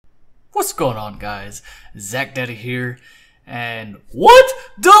What's going on, guys? Zach-Daddie here, and what?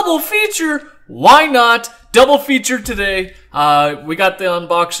 Double feature? Why not? Double feature today. We got the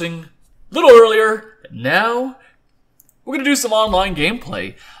unboxing a little earlier. Now, we're gonna do some online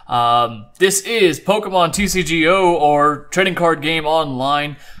gameplay. This is Pokemon TCGO, or Trading Card Game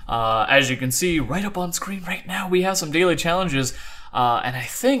Online. As you can see right up on screen right now, we have some daily challenges. And I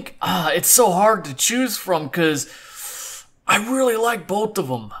think it's so hard to choose from because I really like both of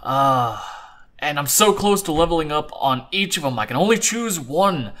them. And I'm so close to leveling up on each of them. I can only choose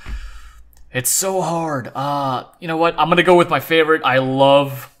one. It's so hard. You know what? I'm gonna go with my favorite. I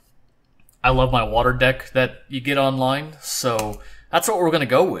love my water deck that you get online. So that's what we're gonna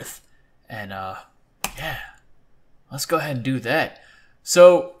go with. And yeah, let's go ahead and do that.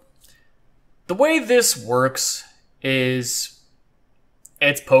 So the way this works is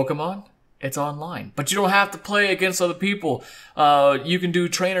it's Pokemon, it's online, but you don't have to play against other people. You can do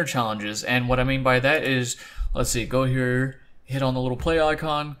trainer challenges, and what I mean by that is, let's see, go here, hit on the little play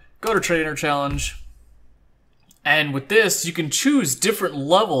icon, go to trainer challenge, and with this, you can choose different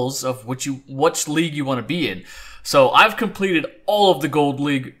levels of which league you want to be in. So I've completed all of the Gold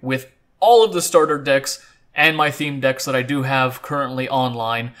League with all of the starter decks and my theme decks that I do have currently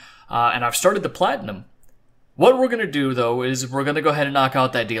online, and I've started the Platinum. What we're going to do, though, is we're going to go ahead and knock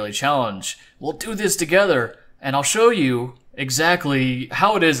out that daily challenge. We'll do this together, and I'll show you exactly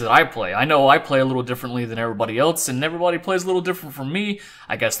how it is that I play. I know I play a little differently than everybody else, and everybody plays a little different from me.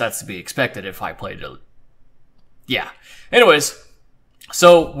 I guess that's to be expected if I played it. Yeah. Anyways,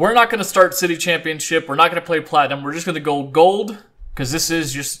 so we're not going to start City Championship. We're not going to play Platinum. We're just going to go Gold, because this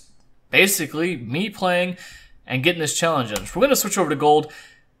is just basically me playing and getting this challenge done. So we're going to switch over to Gold.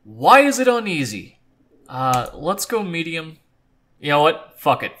 Why is it uneasy? Let's go medium. You know what?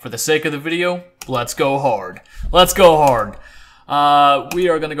 Fuck it. For the sake of the video, let's go hard. Let's go hard. We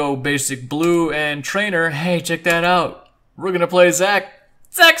are gonna go basic blue and trainer. Hey, check that out. We're gonna play Zach.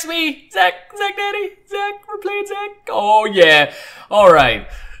 Zach's me! Zach-Daddie! Zach, we're playing Zach. Oh, yeah. Alright.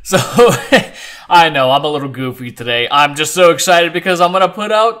 So, I know, I'm a little goofy today. I'm just so excited because I'm gonna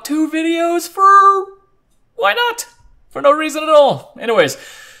put out 2 videos for... why not? For no reason at all. Anyways.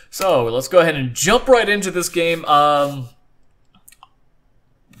 So, let's go ahead and jump right into this game. Wow!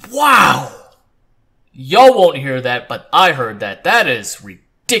 Y'all won't hear that, but I heard that. That is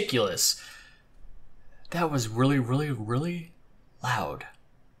ridiculous. That was really, really, really loud.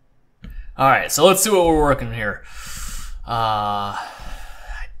 Alright, so let's see what we're working here. I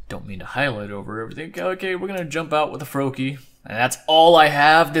don't mean to highlight over everything. Okay, we're gonna jump out with a Froakie. And that's all I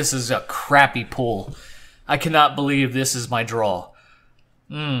have. This is a crappy pull. I cannot believe this is my draw.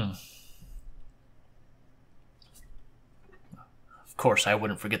 Of course, I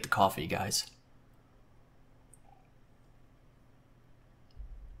wouldn't forget the coffee, guys.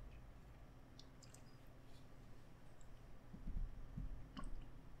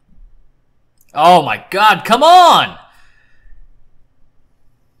 Oh my god, come on!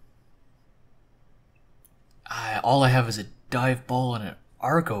 All I have is a dive ball and an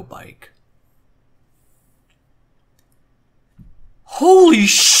Argo bike. Holy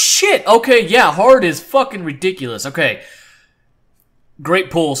shit! Okay, yeah, hard is fucking ridiculous. Okay.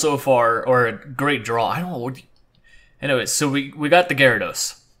 Great pull so far, or a great draw. I don't know what... Anyways, so we got the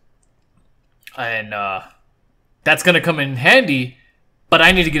Gyarados. And, that's gonna come in handy, but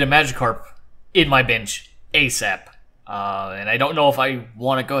I need to get a Magikarp in my bench ASAP. And I don't know if I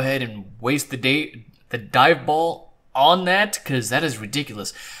want to go ahead and waste the dive ball on that, because that is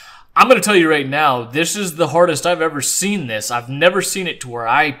ridiculous. I'm going to tell you right now, this is the hardest I've ever seen this. I've never seen it to where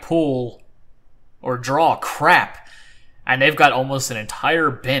I pull or draw crap, and they've got almost an entire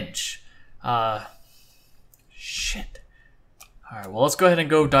bench. Shit. Alright, well, let's go ahead and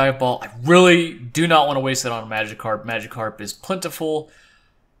go dive ball. I really do not want to waste it on a Magikarp. Magikarp is plentiful.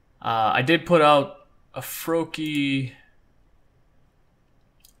 I did put out a Froakie.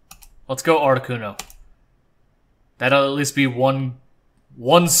 Let's go Articuno. That'll at least be one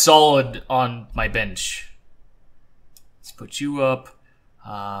solid on my bench. Let's put you up.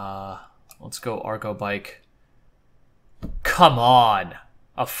 Let's go Argo Bike. Come on.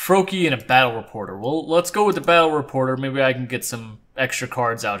 A Froakie and a Battle Reporter. Well, let's go with the Battle Reporter. Maybe I can get some extra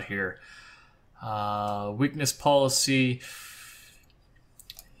cards out here. Weakness Policy.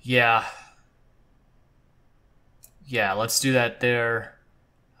 Yeah. Yeah, let's do that there.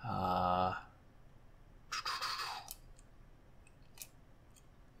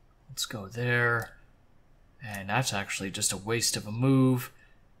 Let's go there. And that's actually just a waste of a move.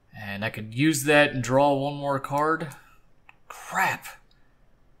 And I could use that and draw one more card. Crap.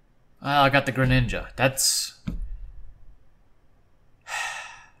 I got the Greninja. That's...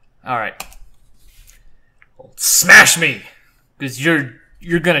 Alright. Well, smash me! Because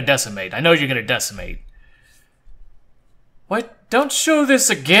you're gonna decimate. I know you're gonna decimate. What? Don't show this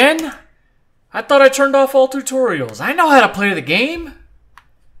again? I thought I turned off all tutorials. I know how to play the game.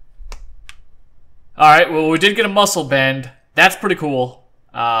 Alright, well, we did get a muscle band. That's pretty cool.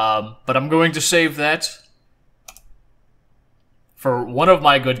 But I'm going to save that for one of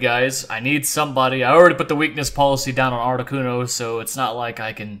my good guys. I need somebody. I already put the weakness policy down on Articuno, so it's not like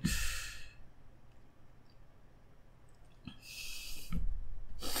I can...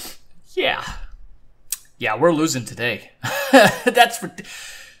 Yeah. Yeah, we're losing today.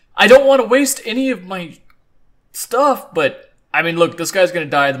 I don't want to waste any of my stuff, but... I mean, look, this guy's gonna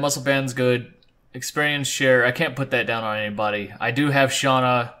die. The muscle band's good. Experience share. I can't put that down on anybody. I do have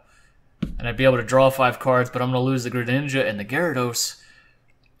Shauna, and I'd be able to draw 5 cards, but I'm gonna lose the Greninja and the Gyarados.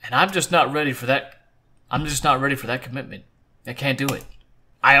 And I'm just not ready for that. I'm just not ready for that commitment. I can't do it.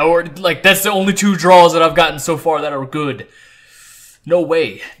 I already... Like, that's the only 2 draws that I've gotten so far that are good. No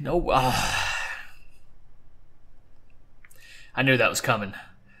way. No... I knew that was coming.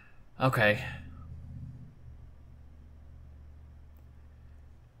 Okay.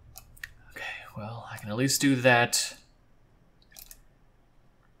 Okay, well, I can at least do that.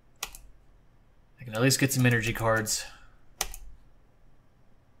 I can at least get some energy cards.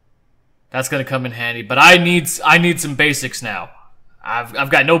 That's gonna come in handy, but I need some basics now. I've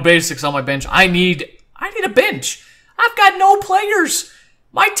got no basics on my bench. I need a bench. I've got no players.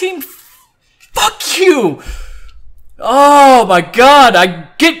 My team... Fuck you! Oh my god, I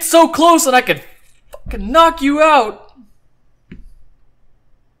get so close and I could fucking knock you out.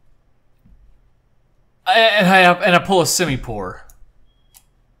 And I pull a Simipour.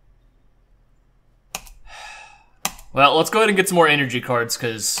 Well, let's go ahead and get some more energy cards,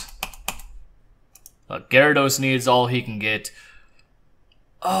 because Gyarados needs all he can get.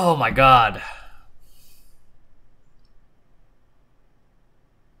 Oh my god.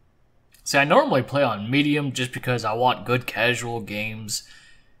 See, I normally play on medium just because I want good casual games.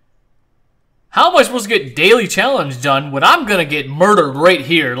 How am I supposed to get daily challenge done when I'm gonna get murdered right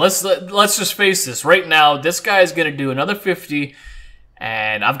here? Let's just face this. Right now, this guy's gonna do another 50,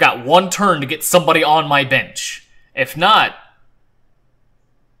 and I've got 1 turn to get somebody on my bench. If not...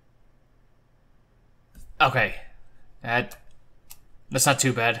 Okay. That's not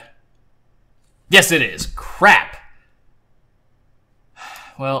too bad. Yes, it is. Crap.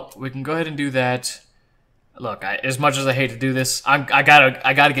 Well, we can go ahead and do that. Look, as much as I hate to do this, I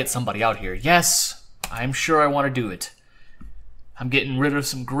gotta get somebody out here. Yes, I'm sure I want to do it. I'm getting rid of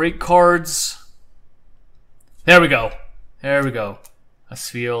some great cards. There we go. There we go. A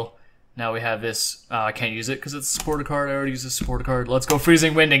Sfeel. Now we have this. I can't use it because it's a supporter card. I already used a supporter card. Let's go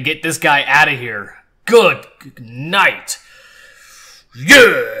Freezing Wind and get this guy out of here. Good night.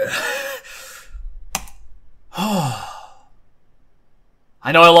 Yeah.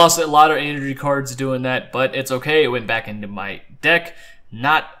 I know I lost a lot of energy cards doing that, but it's okay. It went back into my deck,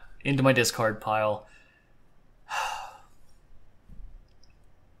 not into my discard pile.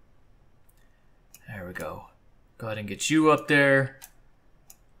 There we go. Go ahead and get you up there.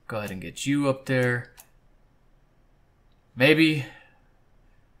 Go ahead and get you up there. Maybe.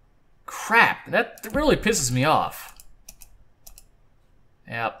 Crap, that really pisses me off.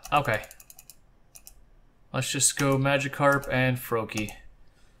 Yep, okay. Let's just go Magikarp and Froakie.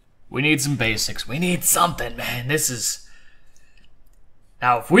 We need some basics. We need something, man. This is...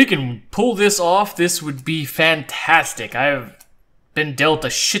 Now, if we can pull this off, this would be fantastic. I have been dealt a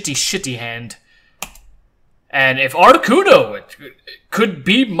shitty hand. And if Articuno could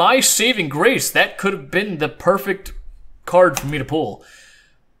be my saving grace, that could have been the perfect card for me to pull.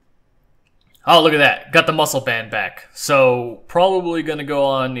 Oh, look at that. Got the muscle band back. So, probably going to go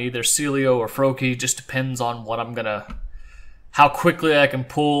on either Celio or Froakie. Just depends on what I'm going to... How quickly I can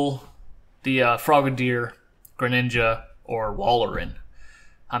pull the Frogadier, Greninja, or Walrein.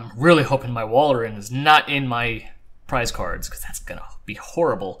 I'm really hoping my Walrein is not in my prize cards, because that's going to be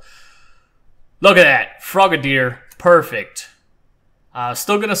horrible. Look at that. Frogadier. Perfect.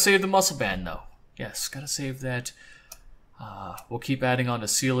 Still going to save the muscle band, though. Yes, got to save that. We'll keep adding on to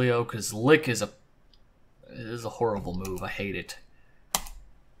Celio, because Lick is a horrible move. I hate it.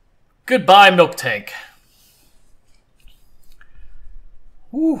 Goodbye, Milk Tank.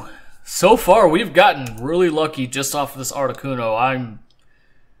 Whew. So far, we've gotten really lucky just off of this Articuno. I'm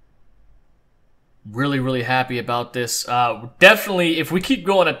really happy about this. Definitely, if we keep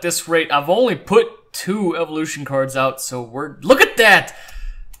going at this rate, I've only put 2 evolution cards out, so we're... Look at that!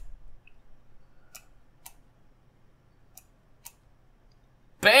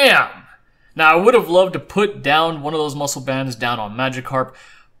 Bam! Now, I would have loved to put down one of those muscle bands down on Magikarp,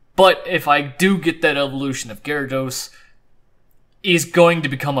 But if I do get that evolution of Gyarados, he's going to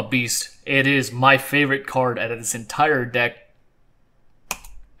become a beast. It is my favorite card out of this entire deck.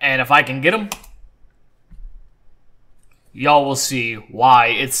 And if I can get him, y'all will see why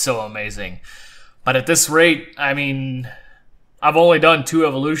it's so amazing. But at this rate, I mean, I've only done 2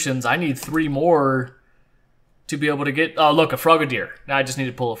 evolutions. I need 3 more to be able to get... Oh, look, a Frogadier. Now I just need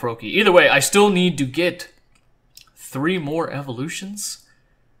to pull a Froakie. Either way, I still need to get 3 more evolutions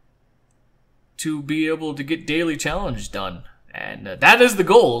to be able to get Daily Challenge done. And that is the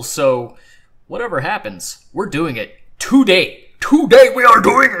goal. So whatever happens, we're doing it today. Today we are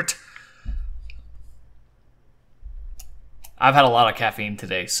doing it! I've had a lot of caffeine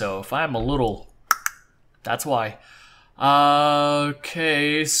today, so if I'm a little... That's why.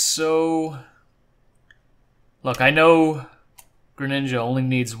 Okay, so... Look, I know Greninja only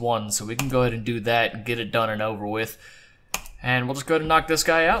needs 1, so we can go ahead and do that and get it done and over with. And we'll just go ahead and knock this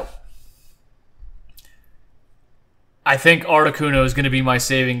guy out. I think Articuno is going to be my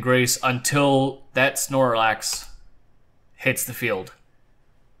saving grace until that Snorlax hits the field.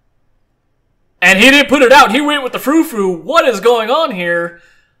 And he didn't put it out. He went with the Frou-Frou. What is going on here?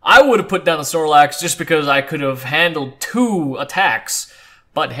 I would have put down the Snorlax just because I could have handled 2 attacks.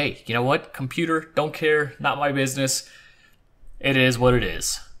 But hey, you know what? Computer, don't care. Not my business. It is what it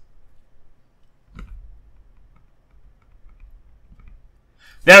is.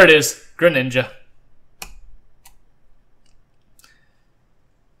 There it is. Greninja.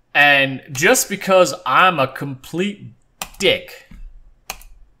 And just because I'm a complete dick,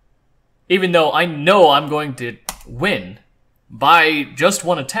 even though I know I'm going to win by just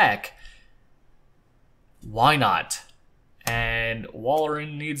 1 attack, why not? And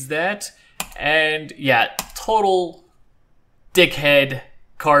Walrein needs that. And yeah, total dickhead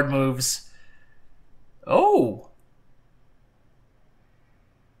card moves. Oh.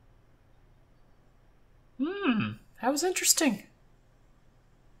 That was interesting.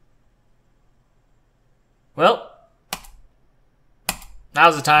 Well,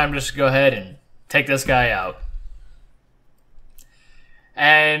 now's the time just to go ahead and take this guy out.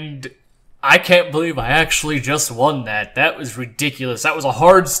 And I can't believe I actually just won that. That was ridiculous. That was a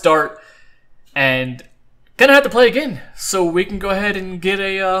hard start. And gonna have to play again. So we can go ahead and get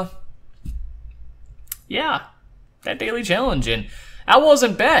a, yeah, that daily challenge in. That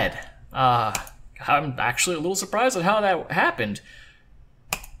wasn't bad. I'm actually a little surprised at how that happened.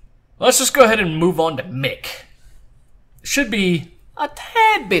 Let's just go ahead and move on to Mick. Should be a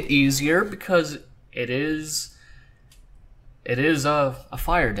tad bit easier because it is a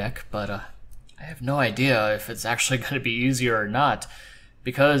fire deck, but I have no idea if it's actually going to be easier or not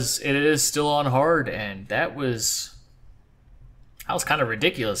because it is still on hard, and that was kind of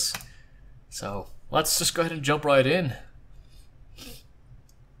ridiculous. So let's just go ahead and jump right in.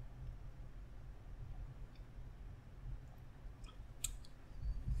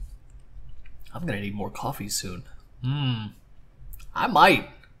 I'm gonna need more coffee soon. I might.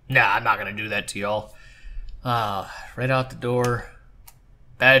 Nah, I'm not gonna do that to y'all. Right out the door.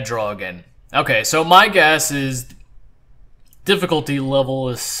 Bad draw again. Okay, so my guess is difficulty level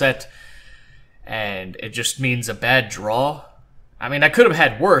is set, and it just means a bad draw. I mean, I could have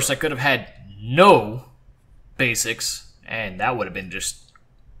had worse. I could have had no basics, and that would have been just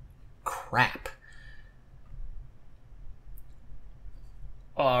crap.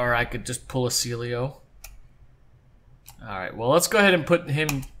 Or I could just pull a Celio. Alright, well, let's go ahead and put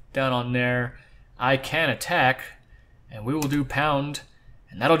him down on there. I can attack, and we will do pound,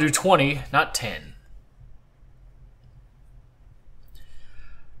 and that'll do 20, not 10.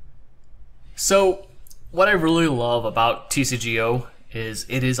 So, what I really love about TCGO is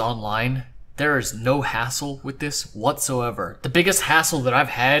it is online. There is no hassle with this whatsoever. The biggest hassle that I've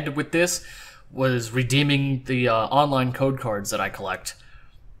had with this was redeeming the online code cards that I collect.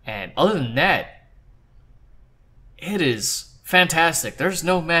 And other than that, it is fantastic. There's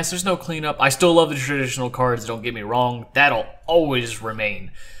no mess. There's no cleanup. I still love the traditional cards. Don't get me wrong. That'll always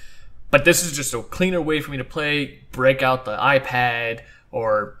remain. But this is just a cleaner way for me to play. Break out the iPad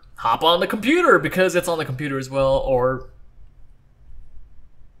or hop on the computer because it's on the computer as well. Or,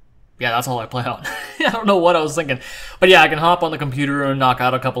 yeah, that's all I play on. I don't know what I was thinking. But yeah, I can hop on the computer and knock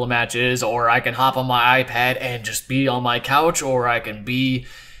out a couple of matches. Or I can hop on my iPad and just be on my couch. Or I can be...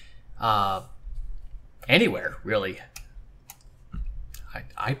 anywhere, really.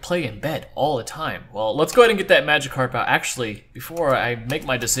 I play in bed all the time. Well, let's go ahead and get that Magikarp out. Actually, before I make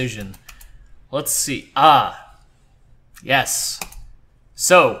my decision, let's see. Yes.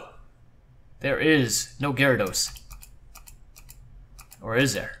 So, there is no Gyarados. Or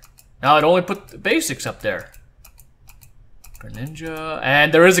is there? Now, I'd only put the basics up there. Greninja.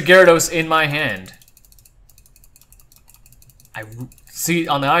 And there is a Gyarados in my hand. I see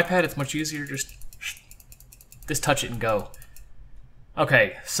on the iPad it's much easier. Just touch it and go.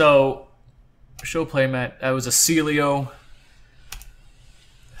 Okay, so show playmat. That was a Celio.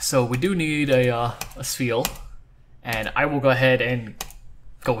 So we do need a Spheal, and I will go ahead and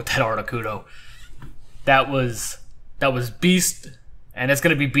go with that Articuno. That was beast, and it's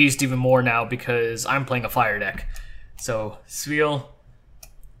gonna be beast even more now because I'm playing a fire deck. So Spheal,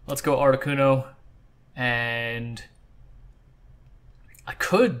 let's go Articuno, and I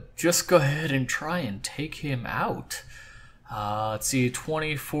could just go ahead and try and take him out. Let's see,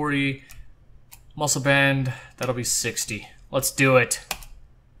 20, 40, Muscle Band, that'll be 60. Let's do it.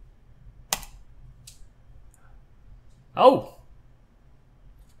 Oh!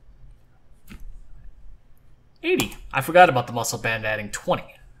 80. I forgot about the Muscle Band adding 20.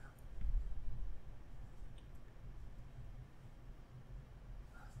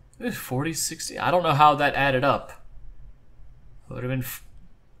 It was 40, 60. I don't know how that added up. Would have been...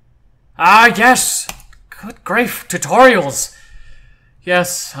 Ah, yes! Good grief, tutorials!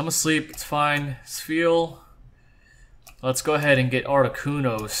 Yes, I'm asleep, it's fine. Spheal. Let's go ahead and get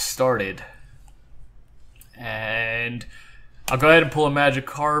Articuno started. And I'll go ahead and pull a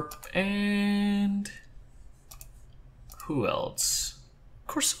Magikarp, and who else?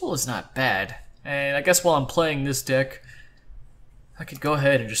 Corsola's not bad. And I guess while I'm playing this deck, I could go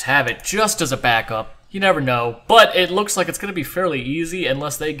ahead and just have it just as a backup. You never know, but it looks like it's going to be fairly easy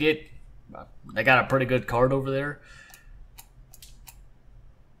unless they got a pretty good card over there.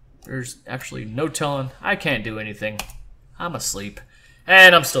 There's actually no telling. I can't do anything. I'm asleep.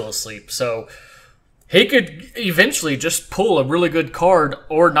 And I'm still asleep, so he could eventually just pull a really good card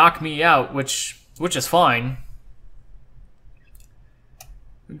or knock me out, which is fine.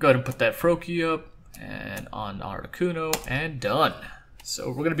 Go ahead and put that Froakie up and on Articuno and done. So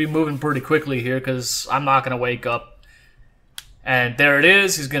we're going to be moving pretty quickly here because I'm not going to wake up. And there it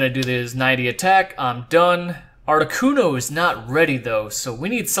is. He's going to do this 90 attack. I'm done. Articuno is not ready though, so we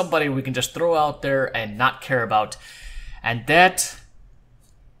need somebody we can just throw out there and not care about. And that's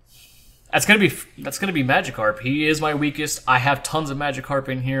gonna be Magikarp. He is my weakest. I have tons of Magikarp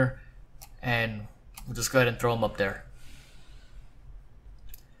in here, and we'll just go ahead and throw him up there.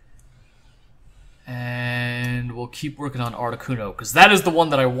 And we'll keep working on Articuno because that is the one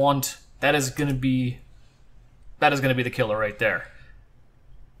that I want. That is gonna be the killer right there.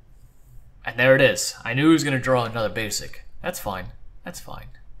 And there it is. I knew he was gonna draw another basic. That's fine. That's fine.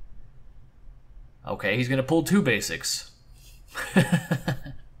 Okay, he's gonna pull 2 basics.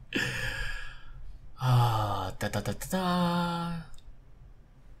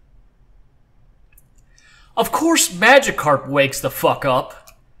 Of course Magikarp wakes the fuck up.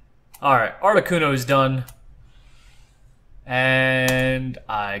 Alright, Articuno is done. And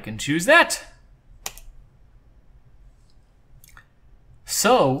I can choose that.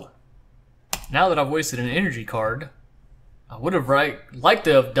 So, now that I've wasted an energy card, I would have liked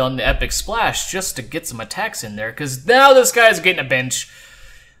to have done the Epic Splash just to get some attacks in there, because now this guy's getting a bench.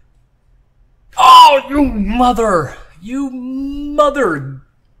 Oh, you mother! You mother!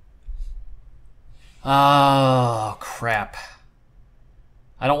 Oh, crap.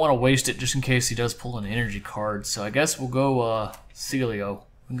 I don't want to waste it just in case he does pull an energy card, so I guess we'll go Celio.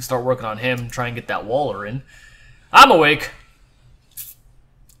 We can start working on him, try and get that Waller in. I'm awake!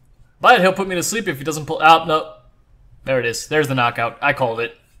 But he'll put me to sleep if he doesn't pull out. No. There it is. There's the knockout. I called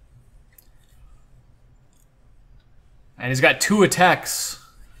it. And he's got 2 attacks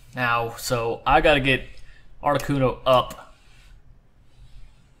now, so I gotta get Articuno up.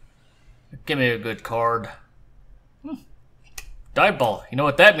 Give me a good card. Dive Ball. You know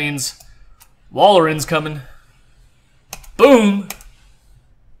what that means. Wallerin's coming. Boom!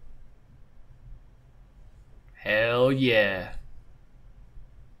 Hell yeah.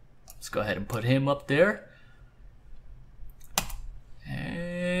 Let's go ahead and put him up there.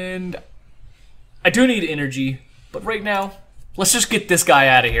 And I do need energy, but right now, let's just get this guy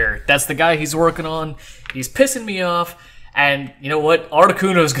out of here. That's the guy he's working on. He's pissing me off. And you know what?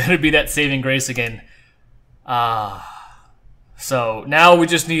 Articuno is going to be that saving grace again. So now we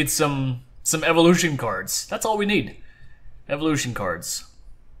just need some evolution cards. That's all we need. Evolution cards.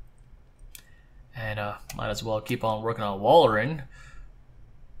 And might as well keep on working on Wallerin.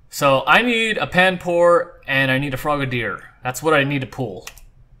 So I need a Panpour and I need a Frogadier. That's what I need to pull.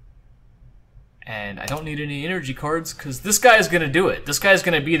 And I don't need any energy cards because this guy is going to do it. This guy is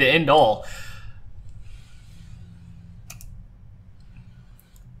going to be the end all.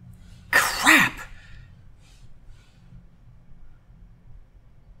 Crap!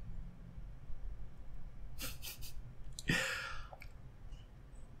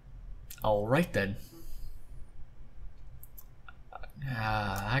 Alright then.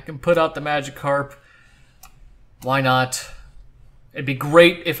 I can put out the Magikarp. Why not? It'd be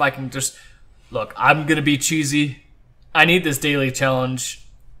great if I can just... Look, I'm gonna be cheesy. I need this daily challenge.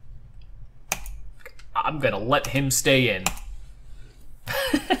 I'm gonna let him stay in.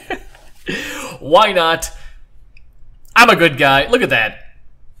 Why not? I'm a good guy. Look at that.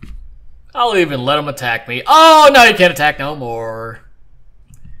 I'll even let him attack me. Oh, no, you can't attack no more.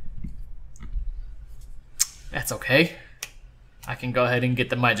 That's okay. I can go ahead and get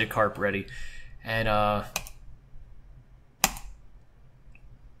the Magikarp ready. And,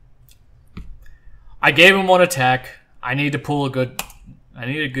 I gave him one attack. I need to pull a good... I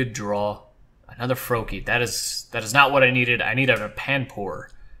need a good draw. Another Froakie. That is not what I needed. I needed a Panpour.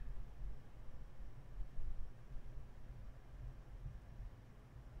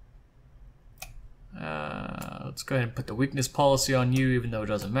 Let's go ahead and put the weakness policy on you, even though it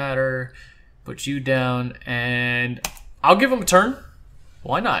doesn't matter. Put you down, and I'll give him a turn.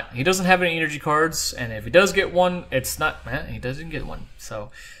 Why not? He doesn't have any energy cards, and if he does get one, it's not... he doesn't get one. So,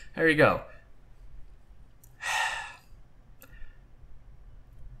 there you go.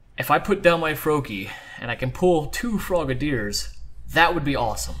 If I put down my Froakie, and I can pull 2 Frogadiers, that would be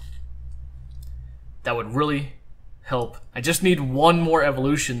awesome. That would really help. I just need one more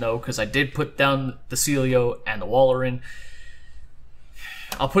evolution, though, because I did put down the Celio and the Walrein.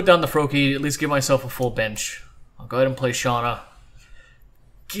 I'll put down the Froakie, at least give myself a full bench. I'll go ahead and play Shauna.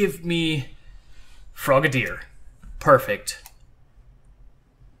 Give me Frogadier. Perfect.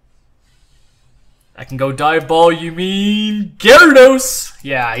 I can go Dive Ball, you mean Gyarados?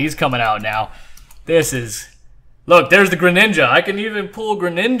 Yeah, he's coming out now. This is... Look, there's the Greninja. I can even pull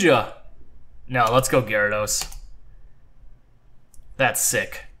Greninja. No, let's go Gyarados. That's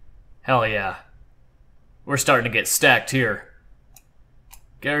sick. Hell yeah. We're starting to get stacked here.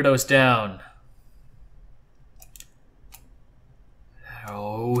 Gyarados down.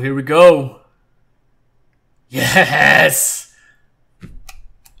 Oh, here we go. Yes!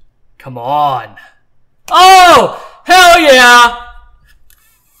 Come on. Oh! Hell yeah!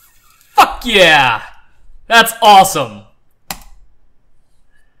 Fuck yeah! That's awesome.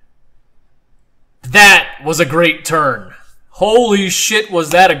 That was a great turn. Holy shit, was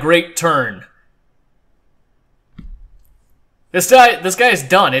that a great turn. This guy is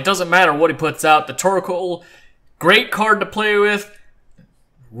done. It doesn't matter what he puts out. The Torkoal, great card to play with.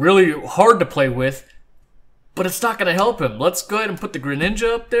 Really hard to play with. But it's not going to help him. Let's go ahead and put the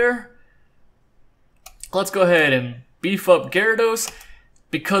Greninja up there. Let's go ahead and beef up Gyarados.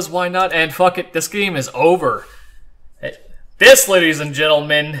 Because why not? And fuck it, this game is over. This, ladies and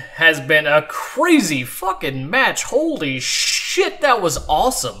gentlemen, has been a crazy fucking match. Holy shit, that was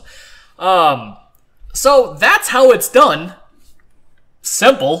awesome. So that's how it's done.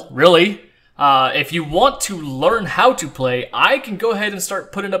 Simple, really. If you want to learn how to play, I can go ahead and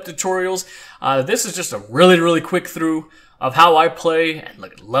start putting up tutorials. This is just a really, really quick through of how I play and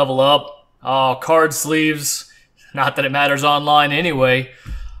level up. Oh, card sleeves. Not that it matters online anyway.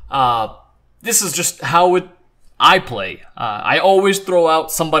 This is just how I play. I always throw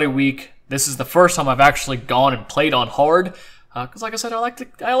out somebody weak. This is the first time I've actually gone and played on hard. Because like I said, I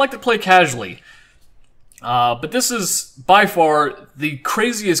like to play casually. But this is by far the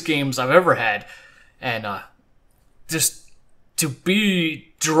craziest games I've ever had. And just to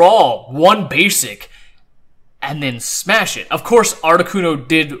draw one basic and then smash it. Of course, Articuno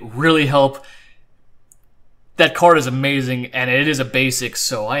did really help. That card is amazing, and it is a basic,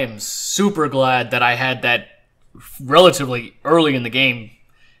 so I am super glad that I had that relatively early in the game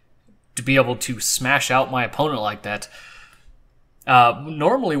to be able to smash out my opponent like that.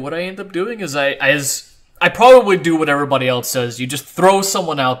 Normally, what I end up doing is I probably do what everybody else does. You just throw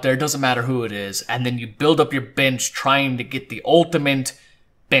someone out there, doesn't matter who it is, and then you build up your bench trying to get the ultimate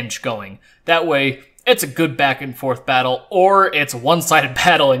bench going. That way, it's a good back and forth battle, or it's a one-sided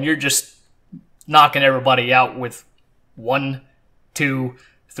battle and you're just knocking everybody out with 1, 2,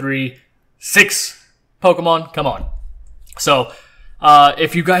 3, 6 Pokemon. Come on. So,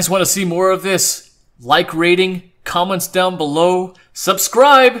 if you guys want to see more of this, like, rating, comments down below,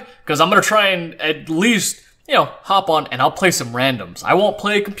 subscribe, because I'm going to try and at least, hop on and I'll play some randoms. I won't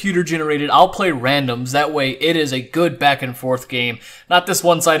play computer generated, I'll play randoms. That way it is a good back and forth game. Not this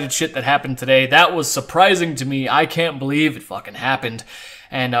one-sided shit that happened today. That was surprising to me. I can't believe it fucking happened.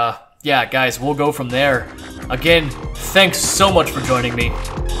 And, yeah, guys, we'll go from there. Again, thanks so much for joining me.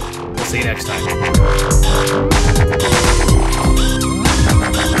 We'll see you next time.